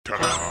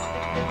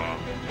Ta-da!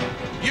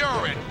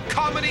 You're in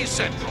Comedy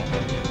Central.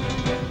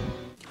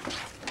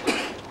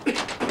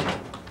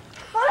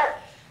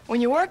 When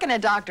you work in a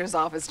doctor's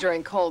office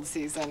during cold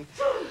season,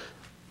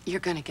 you're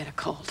gonna get a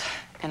cold.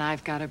 And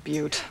I've got a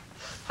butte.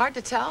 Hard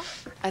to tell?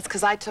 That's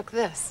because I took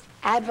this.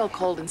 Advil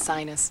Cold and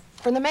Sinus.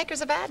 From the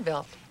makers of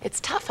Advil. It's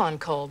tough on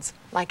colds,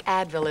 like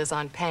Advil is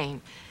on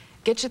pain.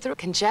 Get you through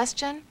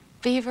congestion,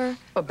 fever,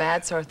 a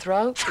bad sore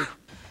throat.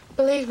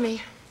 Believe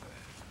me,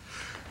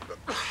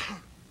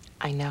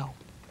 I know.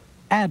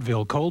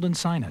 Advil Cold and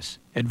Sinus.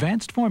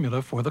 Advanced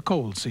formula for the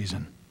cold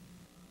season.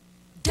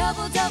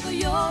 Double, double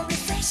your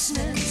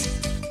refreshment.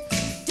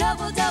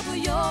 Double, double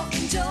your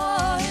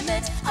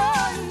enjoyment.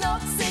 Oh, no,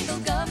 single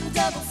gum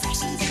double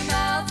freshens your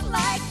mouth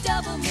like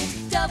double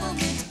mint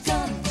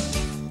gum.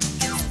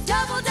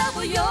 Double,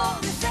 double your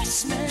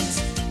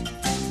refreshment.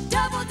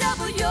 Double,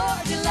 double your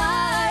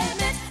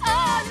delightment.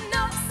 Oh,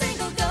 no,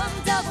 single gum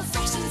double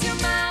freshens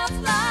your mouth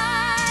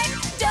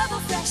like double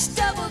fresh,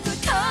 double good.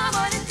 Come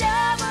on and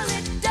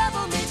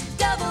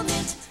double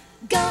mint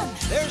gum.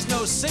 There's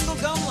no single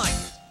gum like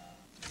it.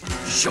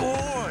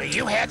 Sure,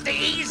 you had the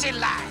easy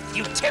life.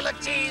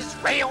 Utilities,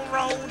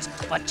 railroads,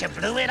 but you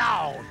blew it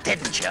all,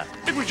 didn't you?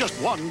 It was just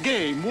one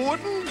game,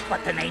 Warden.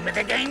 But the name of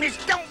the game is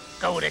don't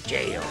go to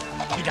jail.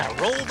 You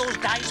gotta roll those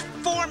dice,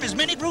 form as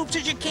many groups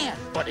as you can.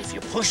 But if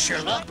you push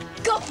your luck,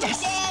 Go,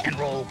 Dad. and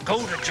roll go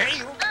to jail,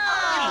 you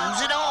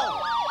lose it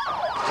all.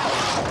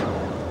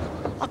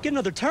 I'll get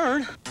another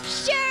turn.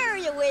 Sure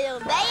you will,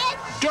 Dad.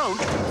 Don't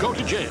go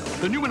to jail.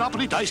 The new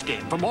Monopoly dice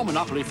game. For more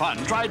Monopoly fun,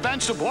 try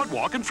Advance to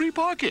Boardwalk and free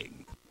parking.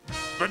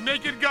 The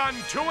Naked Gun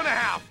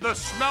 2.5, The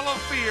Smell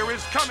of Fear,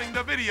 is coming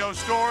to video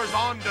stores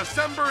on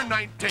December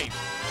 19th.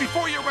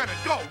 Before you rent it,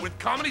 go with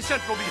Comedy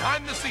Central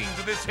behind the scenes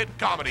of this hit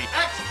comedy.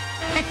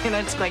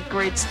 That's like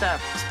great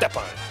stuff. Step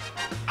on it.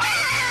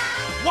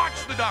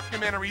 Watch the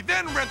documentary,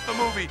 then rent the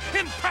movie.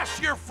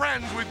 Impress your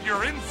friends with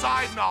your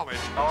inside knowledge.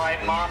 All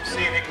right, Mom,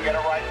 see if you can get it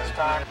right this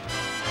time.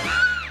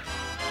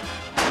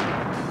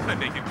 The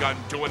Naked Gun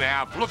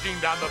 2.5, looking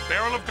down the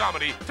barrel of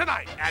comedy,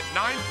 tonight at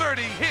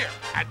 9:30 here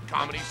at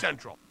Comedy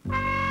Central.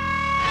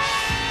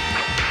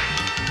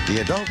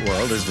 The adult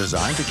world is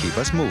designed to keep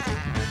us moving.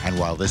 And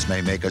while this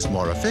may make us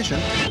more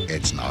efficient,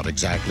 it's not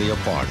exactly a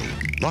party.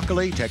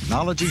 Luckily,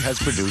 technology has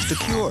produced a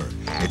cure.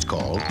 It's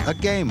called a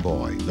Game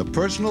Boy, the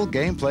personal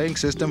game-playing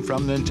system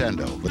from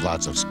Nintendo, with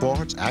lots of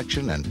sports,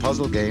 action, and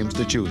puzzle games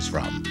to choose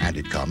from. And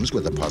it comes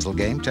with a puzzle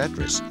game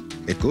Tetris.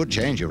 It could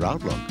change your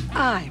outlook.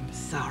 I'm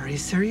sorry,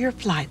 sir. Your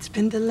flight's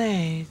been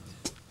delayed.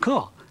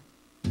 Cool.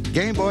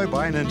 Game Boy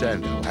by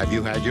Nintendo. Have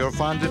you had your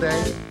fun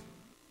today?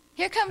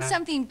 Here comes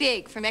something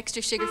big from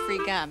Extra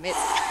Sugar-Free Gum. It's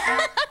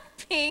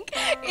pink,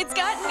 it's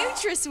got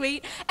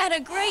NutraSweet, and a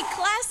great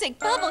classic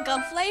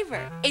bubblegum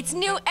flavor. It's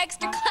new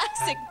Extra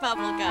Classic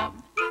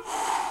Bubblegum.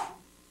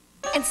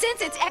 And since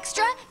it's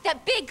extra,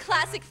 that big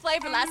classic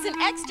flavor lasts an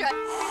extra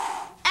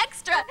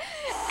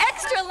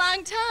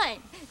long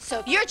time. So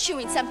if you're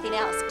chewing something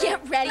else,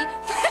 get ready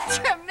for a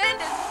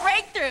tremendous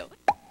breakthrough.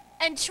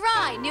 And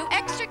try new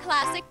Extra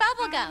Classic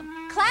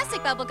Bubblegum.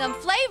 Classic bubblegum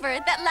flavor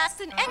that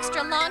lasts an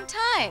extra long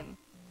time.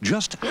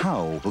 Just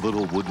how the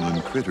little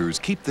woodland critters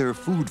keep their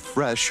food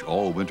fresh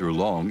all winter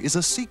long is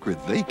a secret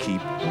they keep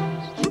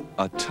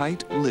a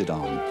tight lid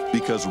on.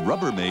 Because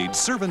Rubbermaid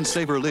Serve and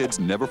Savor lids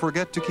never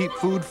forget to keep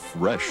food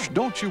fresh.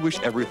 Don't you wish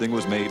everything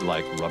was made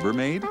like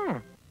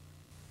Rubbermaid?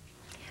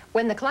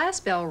 When the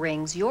class bell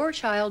rings, your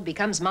child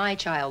becomes my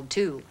child,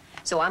 too.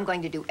 So I'm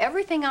going to do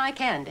everything I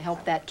can to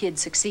help that kid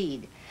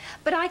succeed.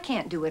 But I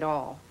can't do it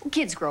all.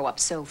 Kids grow up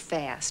so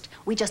fast.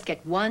 We just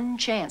get one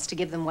chance to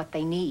give them what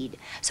they need.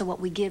 So what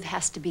we give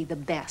has to be the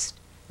best.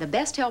 The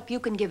best help you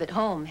can give at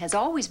home has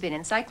always been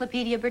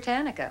Encyclopedia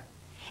Britannica.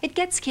 It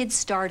gets kids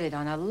started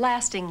on a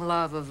lasting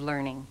love of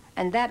learning.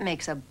 And that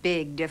makes a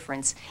big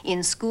difference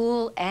in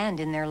school and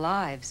in their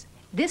lives.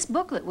 This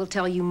booklet will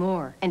tell you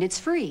more, and it's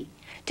free.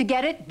 To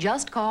get it,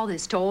 just call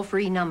this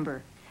toll-free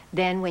number.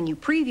 Then, when you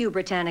preview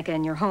Britannica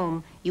in your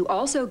home, you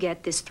also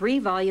get this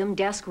 3-volume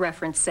desk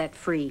reference set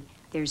free.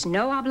 There's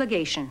no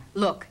obligation.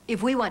 Look,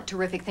 if we want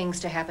terrific things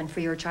to happen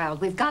for your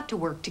child, we've got to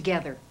work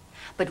together.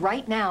 But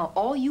right now,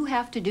 all you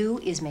have to do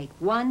is make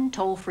one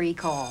toll-free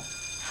call.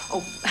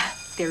 Oh,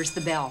 there's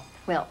the bell.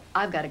 Well,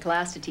 I've got a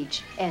class to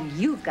teach, and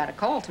you've got a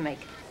call to make.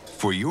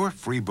 For your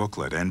free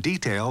booklet and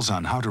details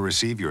on how to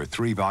receive your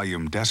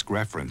 3-volume desk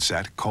reference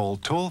set, call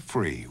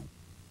toll-free.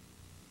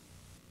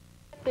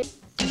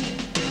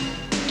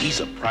 He's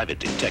a private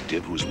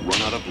detective who's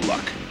run out of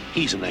luck.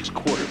 He's an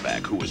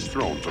ex-quarterback who was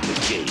thrown from the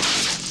game.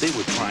 They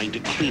were trying to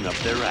clean up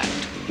their act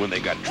when they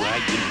got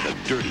dragged into the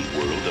dirty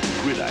world of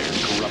gridiron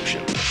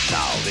corruption.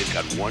 Now they've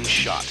got one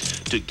shot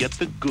to get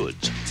the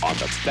goods on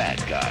the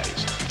bad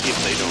guys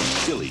if they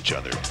don't kill each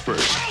other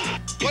first.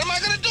 What am I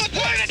gonna do?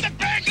 Point at the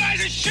bad guys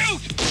and shoot!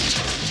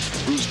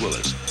 Bruce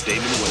Willis,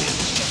 Damon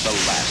Wayans, The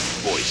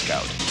Last Boy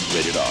Scout.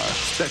 Rated R.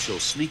 Special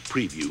sneak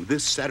preview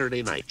this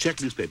Saturday night.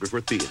 Check newspaper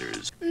for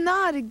theaters.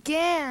 Not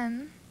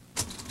again.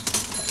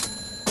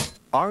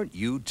 Aren't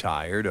you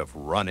tired of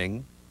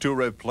running? To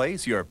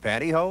replace your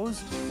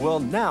pantyhose? Well,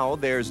 now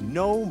there's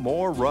no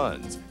more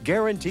runs.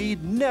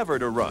 Guaranteed never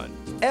to run,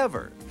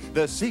 ever.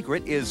 The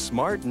secret is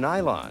Smart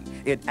Nylon.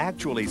 It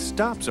actually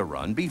stops a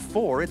run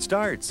before it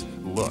starts.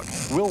 Look,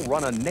 we'll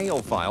run a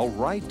nail file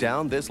right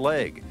down this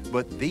leg.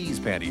 But these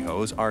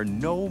pantyhose are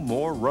no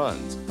more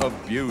runs.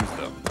 Abuse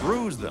them,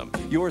 bruise them.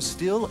 You're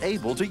still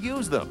able to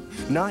use them.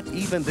 Not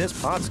even this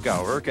pot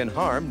scourer can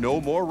harm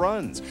no more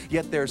runs.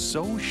 Yet they're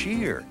so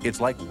sheer,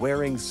 it's like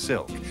wearing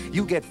silk.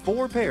 You get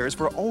 4 pairs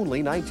for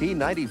only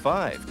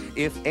 $19.95.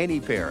 If any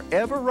pair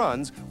ever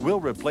runs, we'll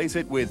replace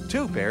it with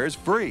 2 pairs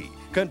free.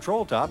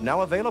 Control Top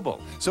now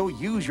available. So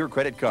use your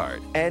credit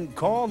card and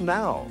call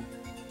now.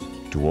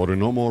 To order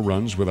no more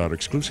runs with our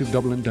exclusive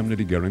double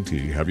indemnity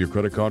guarantee, have your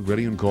credit card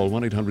ready and call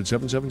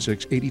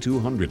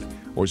 1-800-776-8200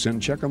 or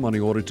send check or money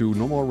order to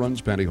No More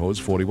Runs Pantyhose,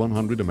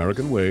 4100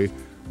 American Way,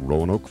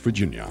 Roanoke,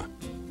 Virginia.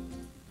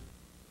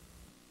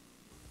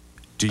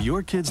 Do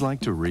your kids like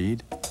to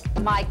read?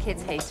 My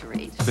kids hate to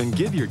read. Then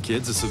give your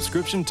kids a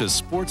subscription to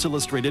Sports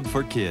Illustrated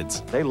for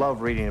Kids. They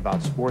love reading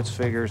about sports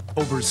figures.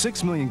 Over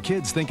 6 million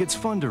kids think it's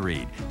fun to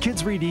read.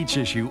 Kids read each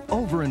issue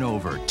over and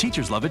over.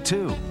 Teachers love it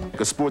too.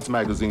 A sports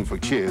magazine for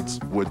kids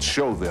would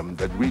show them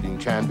that reading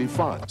can be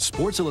fun.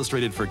 Sports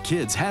Illustrated for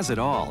Kids has it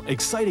all.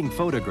 Exciting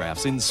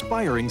photographs,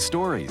 inspiring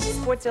stories.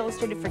 Sports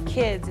Illustrated for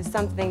Kids is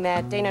something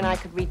that Dana and I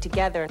could read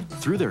together.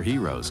 Through their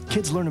heroes,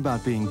 kids learn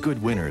about being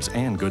good winners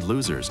and good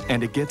losers,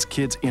 and it gets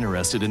kids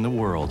interested in the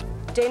world.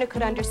 Dana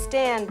could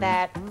understand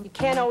that you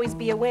can't always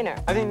be a winner.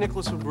 I think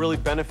Nicholas would really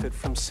benefit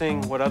from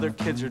seeing what other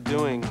kids are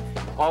doing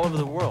all over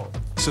the world.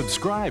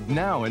 Subscribe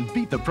now and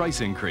beat the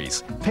price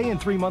increase. Pay in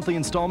 3 monthly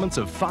installments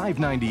of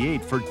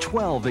 $5.98 for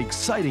 12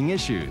 exciting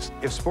issues.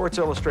 If Sports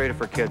Illustrated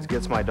for Kids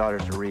gets my daughter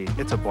to read,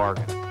 it's a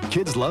bargain.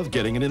 Kids love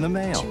getting it in the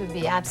mail. She would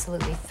be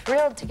absolutely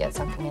thrilled to get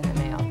something in the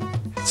mail.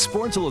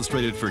 Sports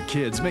Illustrated for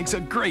Kids makes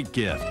a great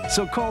gift.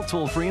 So call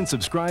toll-free and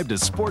subscribe to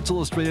Sports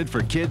Illustrated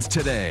for Kids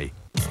today.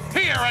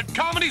 Here at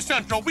Comedy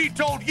Central, we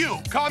told you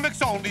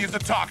Comics Only is a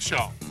talk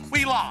show.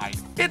 We lied.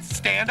 It's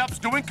stand-ups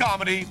doing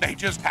comedy. They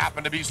just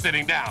happen to be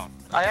sitting down.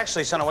 I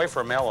actually sent away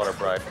for a mail-order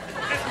bride.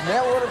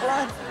 Mail-order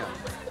bride?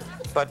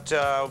 But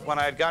when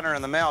I had gotten her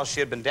in the mail, she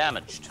had been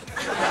damaged. To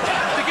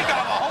kick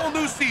off a whole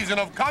new season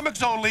of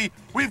Comics Only,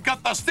 we've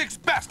got the 6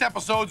 best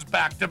episodes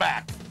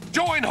back-to-back.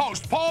 Join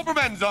host Paul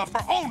Bermenza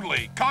for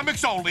Only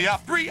Comics Only, a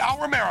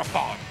 3-hour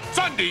marathon.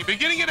 Sunday,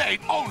 beginning at 8,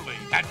 only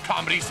at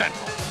Comedy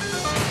Central.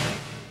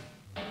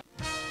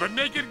 The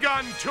Naked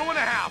Gun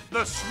 2.5,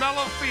 The Smell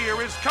of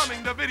Fear, is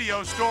coming to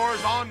video stores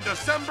on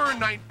December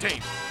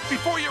 19th.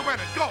 Before you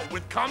rent it, go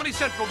with Comedy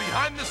Central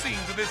behind the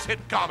scenes of this hit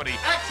comedy.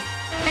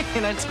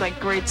 Action! That's like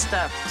great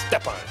stuff.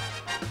 Step on it.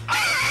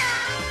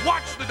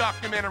 Watch the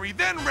documentary,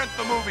 then rent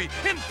the movie.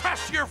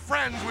 Impress your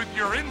friends with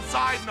your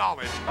inside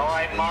knowledge. All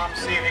right, Mom,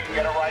 see if you can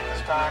get it right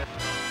this time.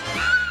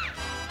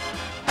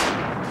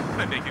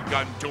 The Naked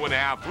Gun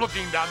 2.5,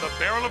 looking down the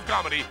barrel of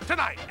comedy,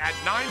 tonight at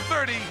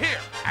 9:30 here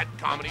at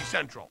Comedy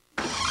Central.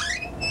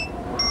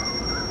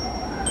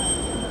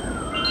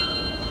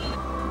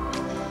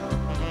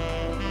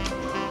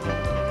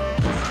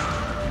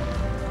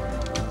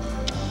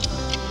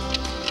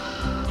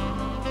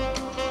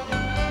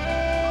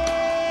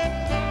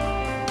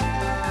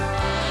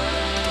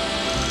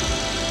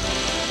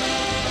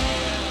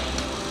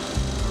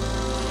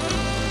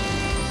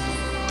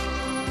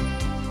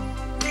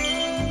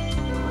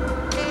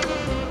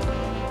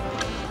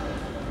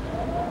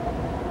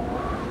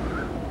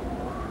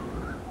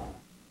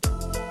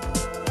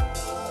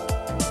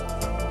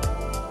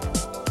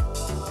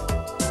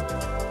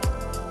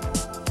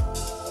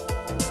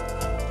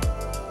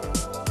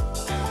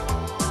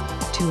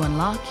 To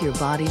unlock your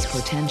body's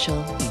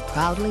potential, we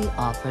proudly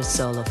offer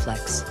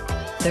Soloflex.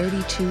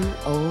 32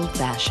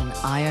 old-fashioned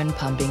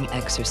iron-pumping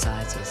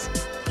exercises,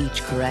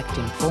 each correct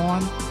in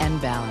form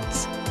and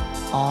balance,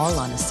 all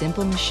on a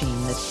simple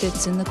machine that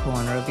fits in the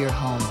corner of your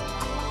home.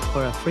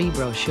 For a free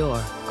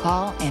brochure,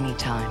 call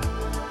anytime.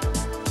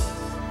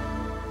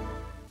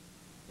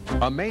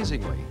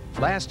 Amazingly,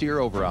 last year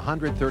over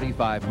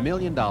 $135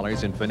 million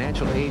in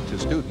financial aid to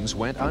students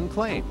went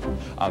unclaimed,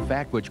 a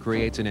fact which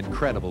creates an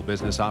incredible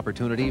business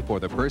opportunity for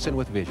the person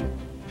with vision.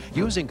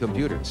 Using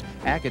computers,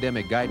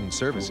 Academic Guidance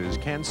Services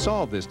can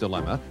solve this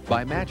dilemma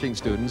by matching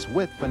students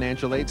with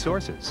financial aid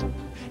sources.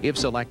 If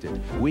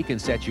selected, we can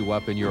set you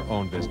up in your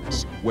own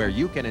business, where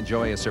you can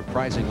enjoy a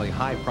surprisingly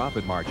high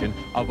profit margin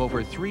of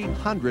over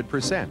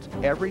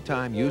 300% every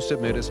time you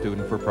submit a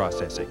student for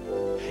processing.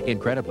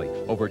 Incredibly,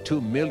 over 2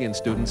 million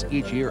students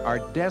each year are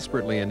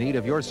desperately in need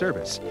of your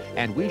service,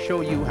 and we show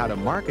you how to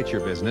market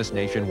your business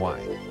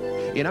nationwide.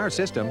 In our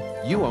system,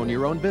 you own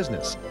your own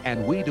business,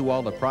 and we do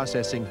all the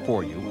processing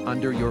for you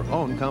under your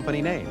own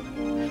company name.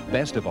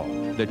 Best of all,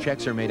 the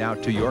checks are made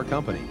out to your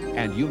company,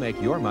 and you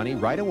make your money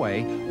right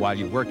away while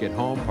you work at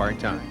home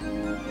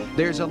part-time.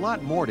 There's a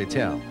lot more to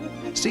tell.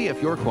 See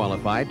if you're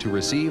qualified to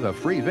receive a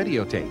free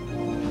videotape.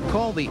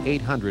 Call the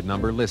 800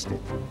 number listed,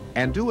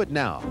 and do it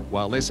now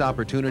while this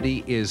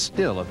opportunity is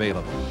still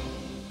available.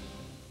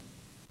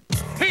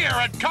 Here Here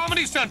at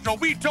Comedy Central,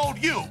 we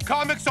told you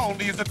Comics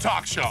Only is a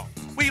talk show.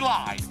 We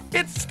lied.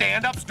 It's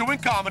stand-ups doing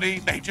comedy.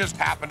 They just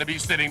happen to be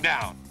sitting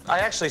down. I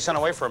actually sent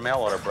away for a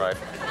mail-order bride.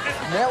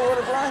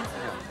 Mail-order bride?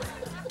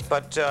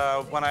 But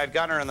when I had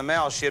gotten her in the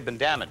mail, she had been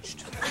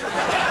damaged. To kick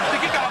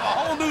off a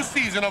whole new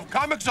season of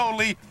Comics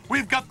Only,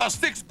 we've got the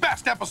 6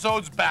 best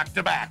episodes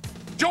back-to-back.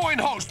 Join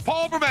host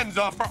Paul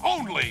Bermenza for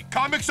Only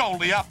Comics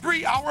Only, a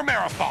 3-hour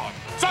marathon.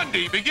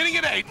 Sunday, beginning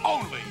at 8,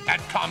 only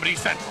at Comedy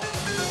Central.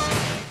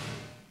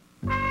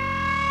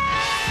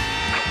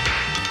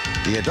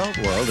 The adult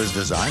world is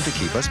designed to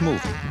keep us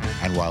moving.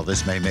 And while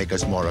this may make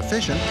us more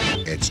efficient,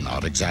 it's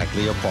not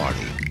exactly a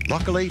party.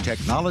 Luckily,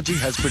 technology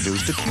has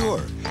produced a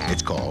cure.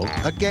 It's called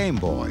a Game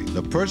Boy,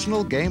 the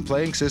personal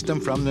game-playing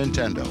system from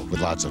Nintendo, with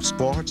lots of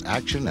sports,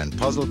 action, and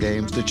puzzle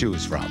games to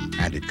choose from.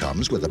 And it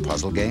comes with a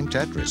puzzle game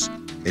Tetris.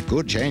 It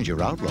could change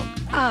your outlook.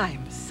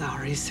 I'm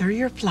sorry, sir.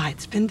 Your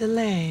flight's been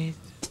delayed.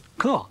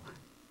 Cool.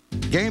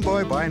 Game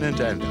Boy by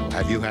Nintendo.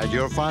 Have you had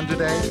your fun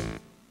today?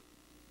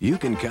 You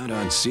can count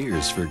on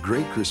Sears for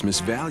great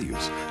Christmas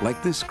values,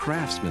 like this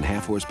Craftsman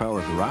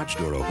half-horsepower garage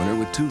door opener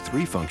with 2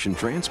 3-function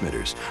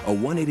transmitters. A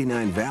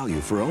 $189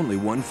 value for only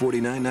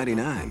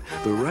 $149.99.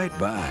 The right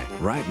buy,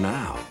 right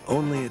now,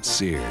 only at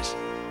Sears.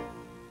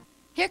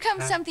 Here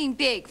comes something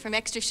big from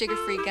Extra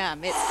Sugar-Free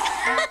Gum. It's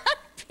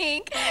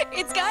pink,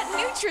 it's got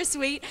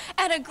NutraSweet,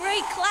 and a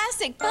great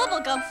classic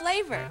bubblegum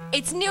flavor.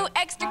 It's new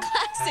Extra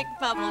Classic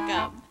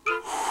Bubblegum.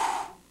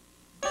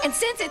 And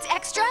since it's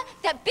extra,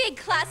 that big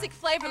classic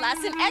flavor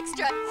lasts an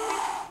extra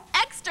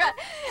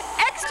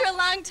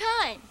long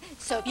time.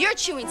 So if you're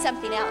chewing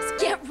something else,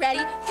 get ready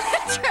for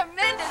a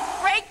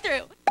tremendous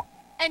breakthrough.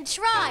 And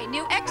try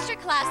new Extra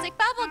Classic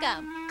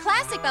Bubblegum.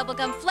 Classic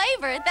bubblegum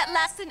flavor that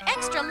lasts an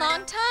extra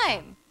long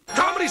time.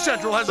 Comedy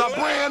Central has a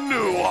brand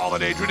new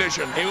holiday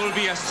tradition. It will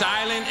be a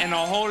silent and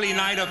a holy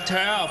night of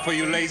terror for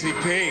you lazy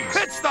pigs.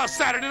 It's the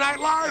Saturday Night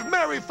Live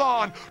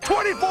Marathon.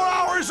 24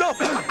 hours of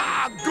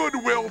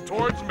goodwill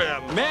towards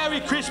men.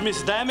 Merry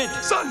Christmas, damn it.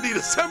 Sunday,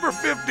 December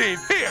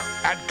 15th, here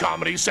at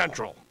Comedy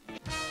Central.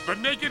 The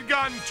Naked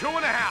Gun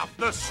 2.5,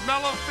 The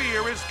Smell of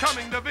Fear, is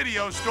coming to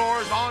video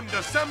stores on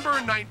December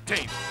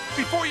 19th.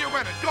 Before you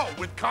rent it, go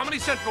with Comedy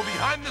Central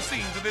behind the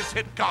scenes of this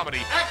hit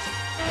comedy.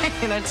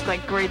 That's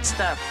like great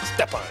stuff.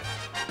 Step on it.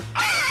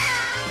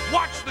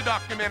 Watch the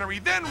documentary,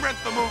 then rent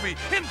the movie.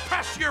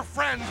 Impress your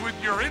friends with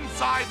your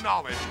inside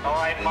knowledge. All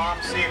right,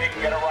 Mom, see if you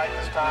can get it right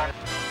this time.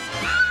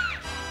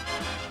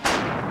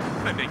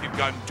 The Naked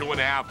Gun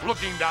 2.5,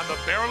 looking down the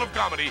barrel of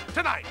comedy,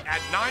 tonight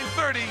at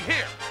 9:30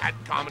 here at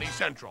Comedy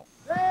Central.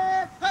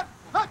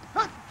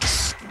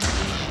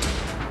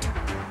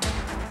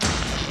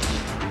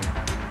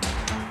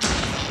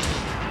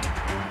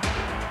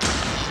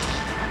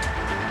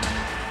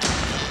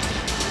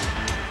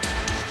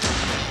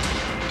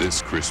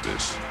 This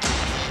Christmas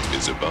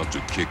is about to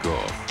kick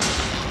off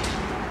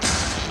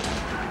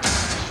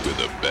with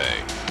a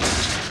bang.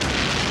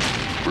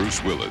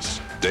 Bruce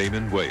Willis,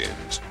 Damon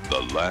Wayans,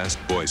 The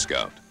Last Boy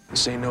Scout.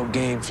 This ain't no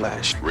game,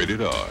 Flash.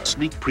 Rated R.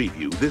 Sneak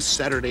preview this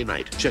Saturday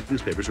night. Check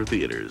newspapers or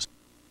theaters.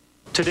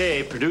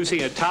 Today,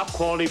 producing a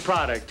top-quality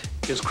product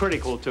is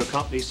critical to a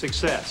company's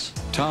success.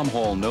 Tom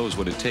Hall knows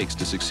what it takes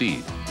to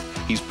succeed.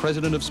 He's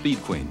president of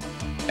Speed Queen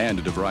and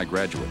a DeVry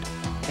graduate.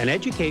 An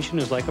education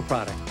is like a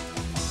product.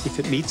 If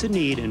it meets a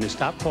need and is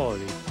top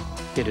quality,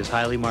 it is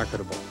highly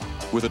marketable.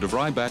 With a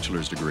DeVry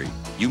bachelor's degree,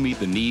 you meet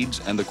the needs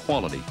and the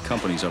quality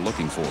companies are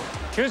looking for.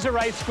 Choose the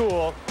right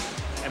school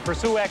and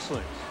pursue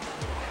excellence.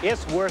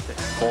 It's worth it.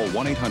 Call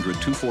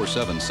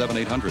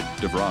 1-800-247-7800.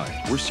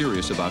 DeVry. We're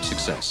serious about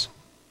success.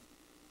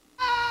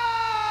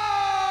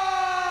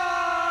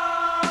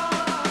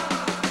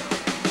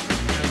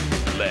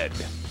 Led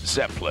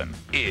Zeppelin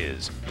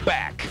is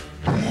back.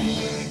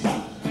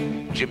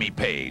 Jimmy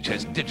Page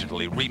has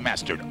digitally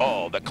remastered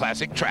all the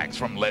classic tracks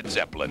from Led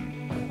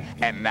Zeppelin.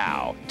 And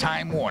now,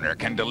 Time Warner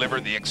can deliver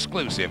the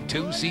exclusive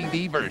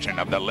 2-CD version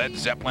of the Led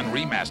Zeppelin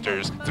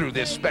remasters through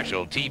this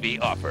special TV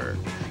offer.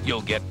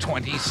 You'll get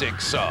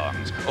 26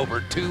 songs,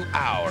 over 2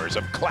 hours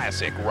of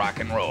classic rock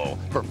and roll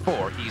for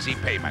 4 easy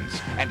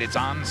payments. And it's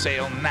on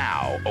sale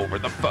now over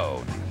the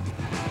phone.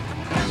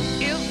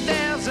 If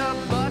there's a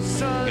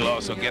bus, You'll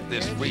also get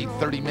this free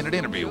 30-minute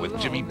interview with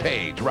Jimmy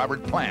Page,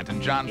 Robert Plant,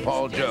 and John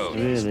Paul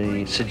Jones.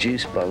 Really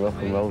seduced by rock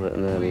and roll at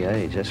an early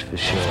age, that's for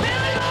sure.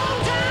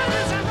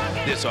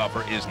 This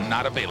offer is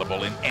not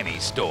available in any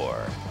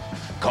store.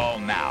 Call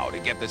now to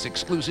get this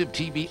exclusive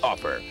TV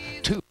offer.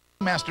 2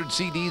 mastered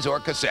CDs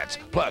or cassettes,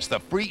 plus the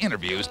free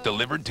interviews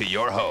delivered to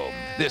your home.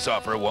 This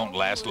offer won't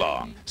last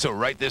long, so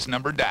write this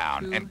number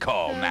down and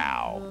call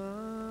now.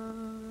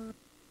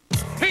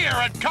 Here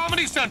at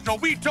Comedy Central,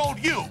 we told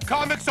you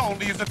Comics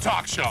Only is a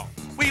talk show.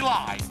 We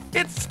lied.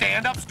 It's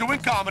stand-ups doing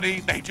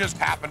comedy. They just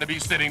happen to be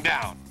sitting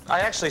down.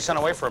 I actually sent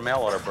away for a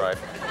mail-order bride.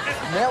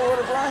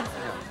 Mail-order bride?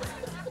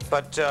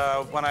 But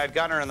when I had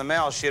gotten her in the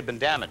mail, she had been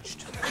damaged.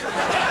 To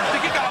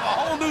kick off a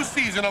whole new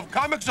season of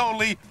Comics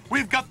Only,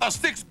 we've got the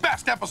 6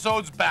 best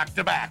episodes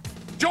back-to-back.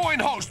 Join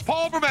host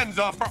Paul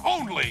Provenza for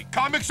Only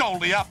Comics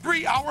Only, a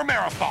 3-hour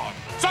marathon.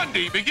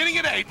 Sunday beginning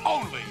at 8,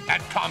 only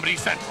at Comedy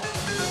Central.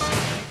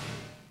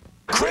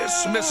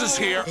 Christmas is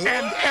here,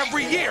 and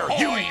every year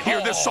you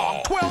hear this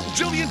song 12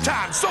 jillion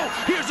times. So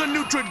here's a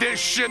new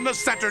tradition, the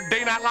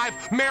Saturday Night Live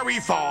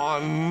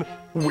Marathon.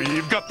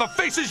 We've got the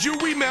faces you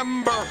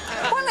remember.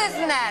 Well,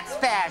 isn't that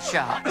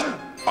special?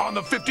 On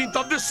the 15th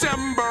of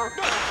December.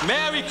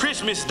 Merry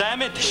Christmas,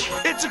 damn it.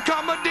 It's a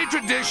comedy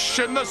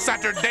tradition, the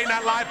Saturday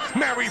Night Live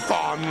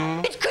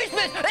Marathon. It's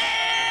Christmas.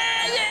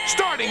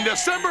 Starting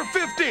December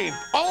 15th,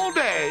 all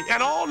day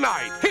and all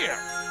night, here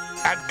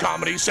at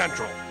Comedy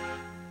Central.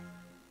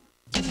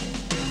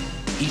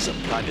 He's a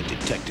private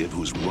detective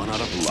who's run out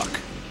of luck.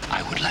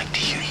 I would like to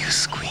hear you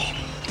scream.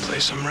 Play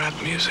some rap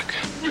music.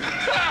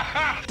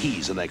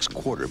 He's an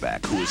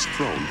ex-quarterback who is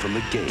thrown from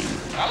the game.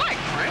 I like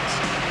Prince.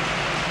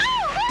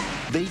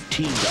 They've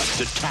teamed up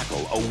to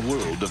tackle a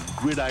world of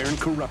gridiron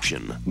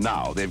corruption.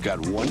 Now they've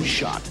got one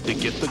shot to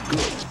get the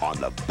goods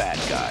on the bad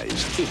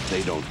guys if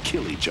they don't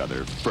kill each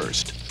other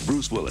first.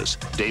 Bruce Willis,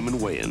 Damon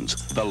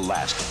Wayans, The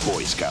Last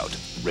Boy Scout.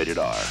 Rated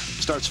R.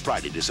 Starts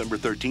Friday, December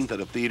 13th at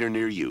a theater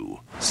near you.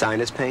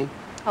 Sinus pain?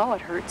 Oh,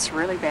 it hurts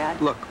really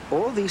bad. Look,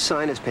 all these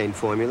sinus pain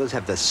formulas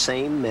have the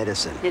same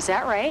medicine. Is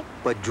that right?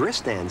 But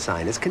Dristan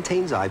Sinus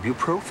contains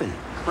ibuprofen.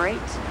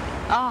 Great.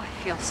 Oh, I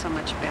feel so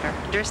much better.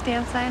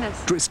 Dristan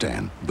Sinus.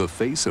 Dristan, the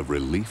face of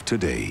relief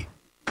today.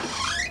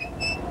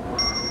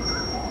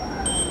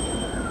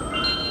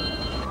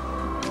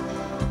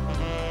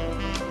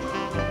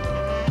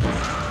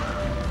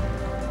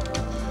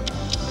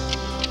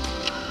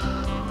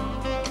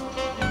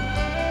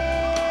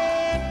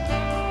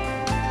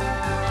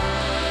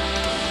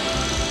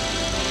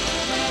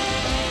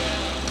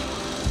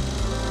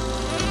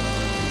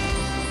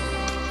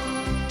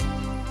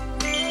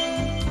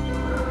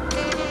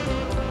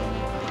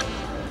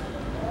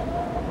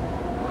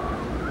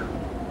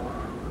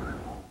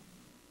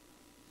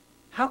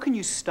 How can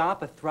you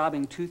stop a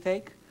throbbing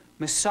toothache?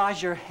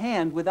 Massage your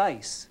hand with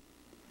ice.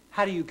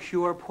 How do you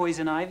cure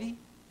poison ivy?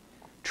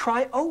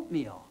 Try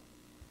oatmeal.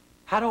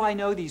 How do I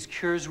know these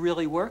cures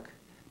really work?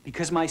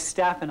 Because my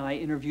staff and I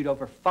interviewed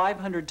over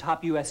 500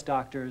 top U.S.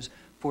 doctors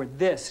for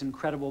this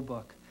incredible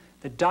book,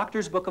 The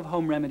Doctor's Book of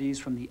Home Remedies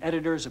from the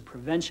editors of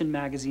Prevention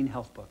Magazine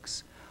Health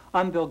Books.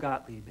 I'm Bill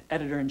Gottlieb,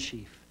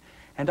 editor-in-chief,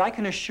 and I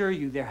can assure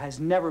you there has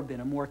never been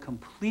a more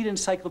complete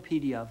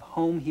encyclopedia of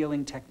home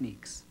healing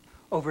techniques.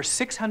 Over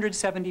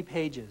 670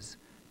 pages,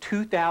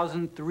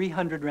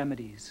 2,300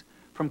 remedies.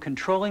 From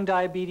controlling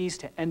diabetes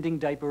to ending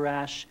diaper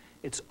rash,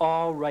 it's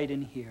all right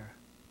in here.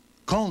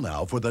 Call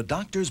now for the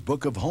Doctor's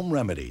Book of Home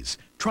Remedies.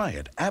 Try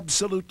it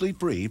absolutely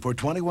free for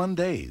 21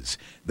 days.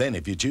 Then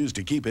if you choose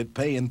to keep it,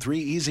 pay in 3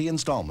 easy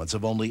installments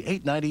of only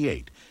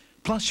 $8.98.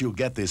 Plus you'll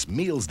get this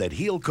Meals That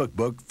Heal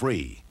cookbook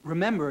free.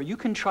 Remember, you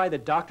can try the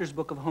Doctor's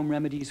Book of Home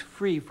Remedies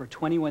free for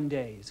 21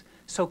 days.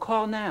 So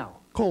call now.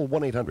 Call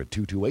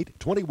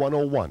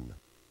 1-800-228-2101.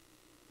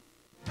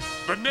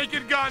 The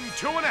Naked Gun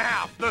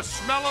 2.5, The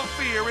Smell of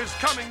Fear, is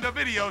coming to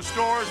video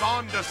stores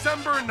on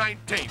December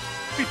 19th.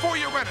 Before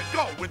you rent it,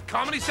 go with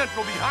Comedy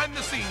Central behind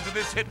the scenes of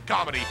this hit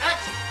comedy.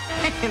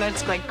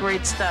 That's like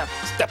great stuff.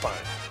 Step on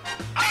it.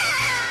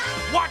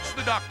 Watch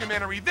the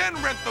documentary, then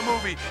rent the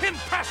movie.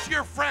 Impress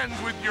your friends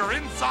with your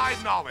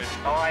inside knowledge.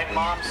 All right,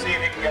 Mom, see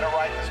if you can get it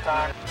right this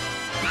time.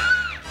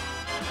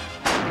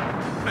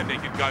 The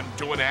Naked Gun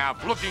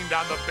 2.5, looking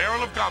down the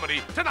barrel of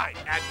comedy, tonight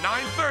at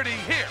 9:30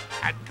 here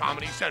at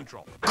Comedy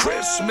Central.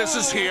 Christmas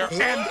is here,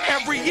 and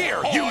every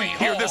year you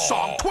hear this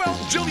song 12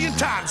 jillion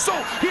times. So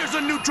here's a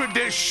new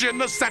tradition,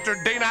 the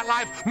Saturday Night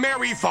Live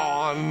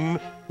Marathon.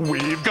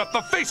 We've got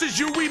the faces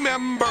you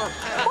remember.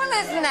 Well,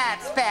 isn't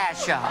that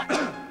special?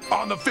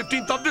 On the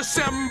 15th of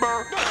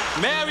December.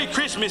 Merry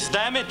Christmas,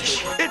 damn it.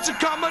 It's a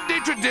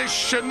comedy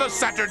tradition, the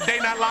Saturday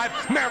Night Live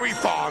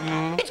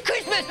Marathon. It's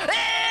Christmas.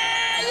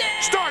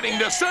 Starting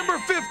December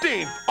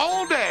 15th,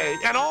 all day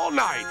and all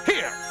night,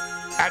 here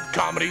at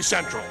Comedy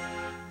Central.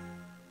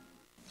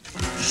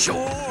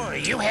 Sure,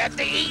 you had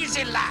the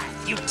easy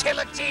life.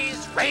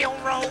 Utilities,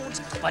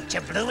 railroads, but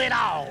you blew it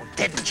all,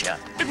 didn't you?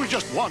 It was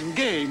just one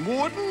game,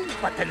 Warden.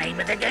 But the name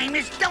of the game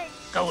is don't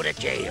go to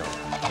jail.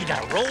 You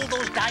gotta roll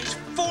those dice,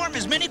 form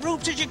as many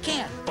groups as you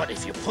can. But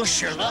if you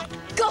push your luck,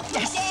 go,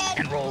 Dad,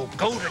 and roll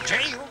go to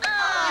jail, you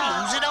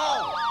lose it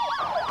all.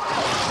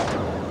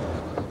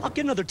 I'll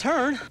get another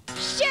turn.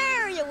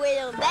 Sure you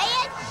will,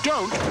 Dad.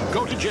 Don't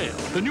go to jail.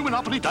 The new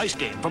Monopoly dice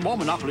game. For more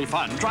Monopoly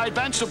fun, try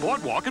Advance to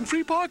Boardwalk and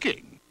free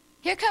parking.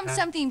 Here comes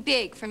something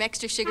big from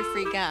Extra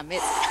Sugar-Free Gum.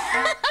 It's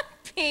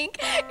pink,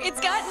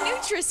 it's got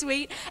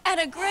NutraSweet,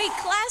 and a great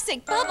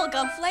classic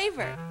bubblegum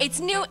flavor. It's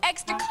new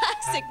Extra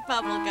Classic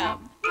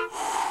Bubblegum.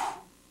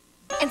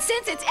 And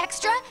since it's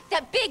extra,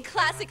 that big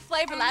classic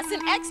flavor lasts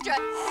an extra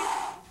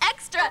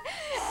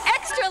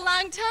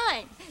long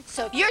time.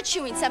 So if you're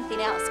chewing something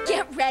else,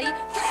 get ready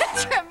for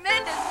a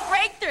tremendous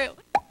breakthrough.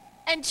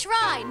 And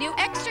try new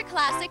Extra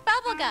Classic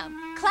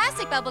Bubblegum.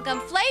 Classic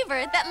bubblegum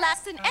flavor that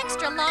lasts an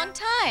extra long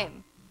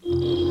time.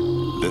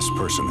 This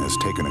person has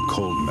taken a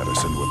cold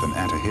medicine with an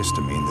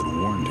antihistamine that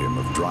warned him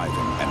of driving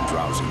and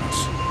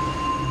drowsiness.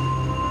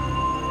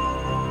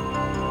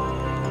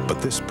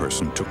 But this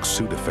person took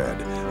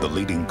Sudafed, the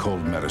leading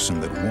cold medicine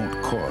that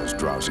won't cause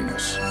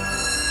drowsiness.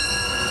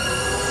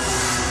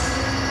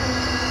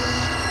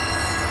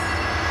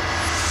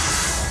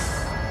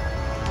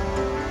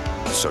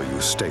 So you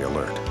stay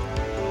alert.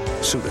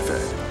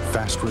 Sudafed,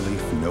 fast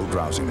relief, no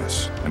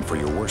drowsiness. And for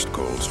your worst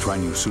colds, try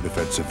new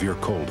Sudafed Severe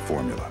Cold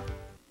formula.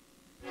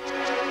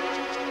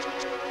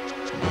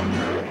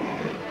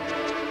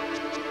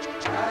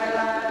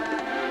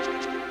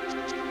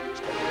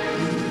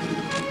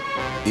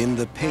 In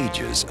the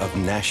pages of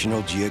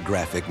National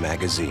Geographic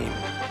magazine.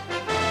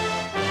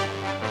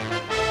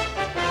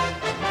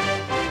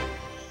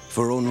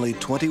 For only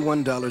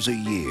 $21 a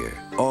year,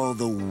 all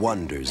the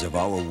wonders of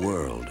our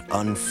world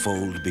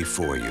unfold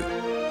before you.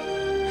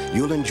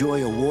 You'll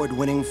enjoy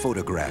award-winning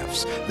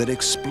photographs that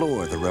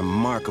explore the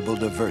remarkable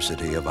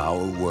diversity of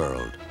our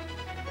world.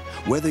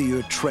 Whether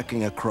you're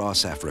trekking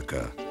across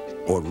Africa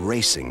or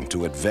racing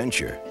to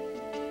adventure,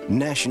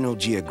 National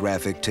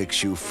Geographic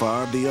takes you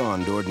far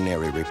beyond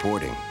ordinary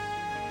reporting.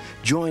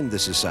 Join the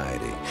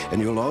Society, and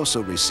you'll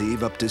also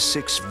receive up to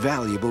 6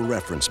 valuable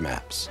reference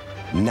maps.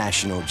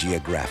 National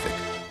Geographic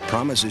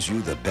promises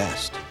you the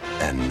best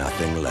and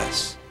nothing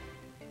less.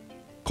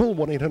 Call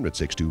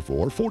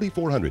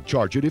 1-800-624-4400.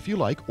 Charge it if you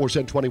like, or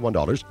send $21,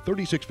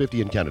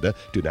 $36.50 in Canada,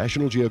 to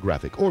National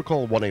Geographic, or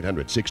call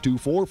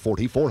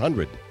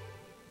 1-800-624-4400.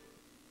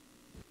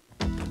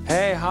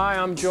 Hey, hi,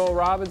 I'm Joel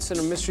Robinson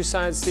of Mystery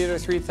Science Theater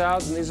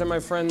 3000. These are my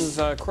friends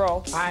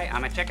Crow. Hi,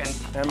 I'm a chicken.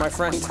 And my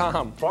friend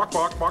Tom. Quack,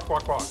 quack, quack,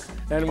 quack, quack.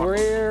 And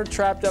we're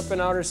trapped up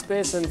in outer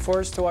space and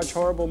forced to watch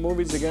horrible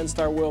movies against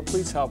our will.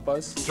 Please help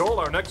us. Joel,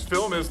 our next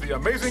film is The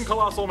Amazing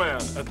Colossal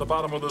Man. At the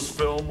bottom of this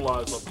film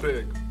lies a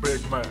big, big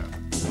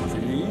man.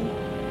 See?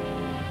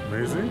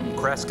 Amazing?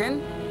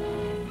 Kreskin?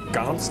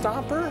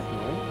 Gobstopper?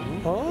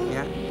 Huh?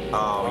 Yeah.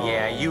 Oh,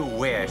 yeah, you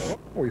wish.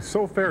 Oh, he's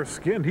so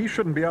fair-skinned, he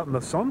shouldn't be out in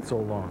the sun so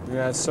long.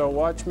 Yeah, so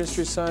watch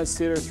Mystery Science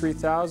Theater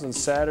 3000,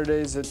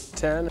 Saturdays at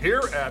 10.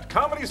 Here at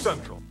Comedy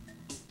Central.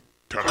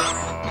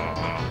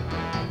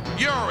 Ta-da!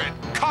 You're at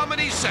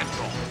Comedy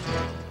Central.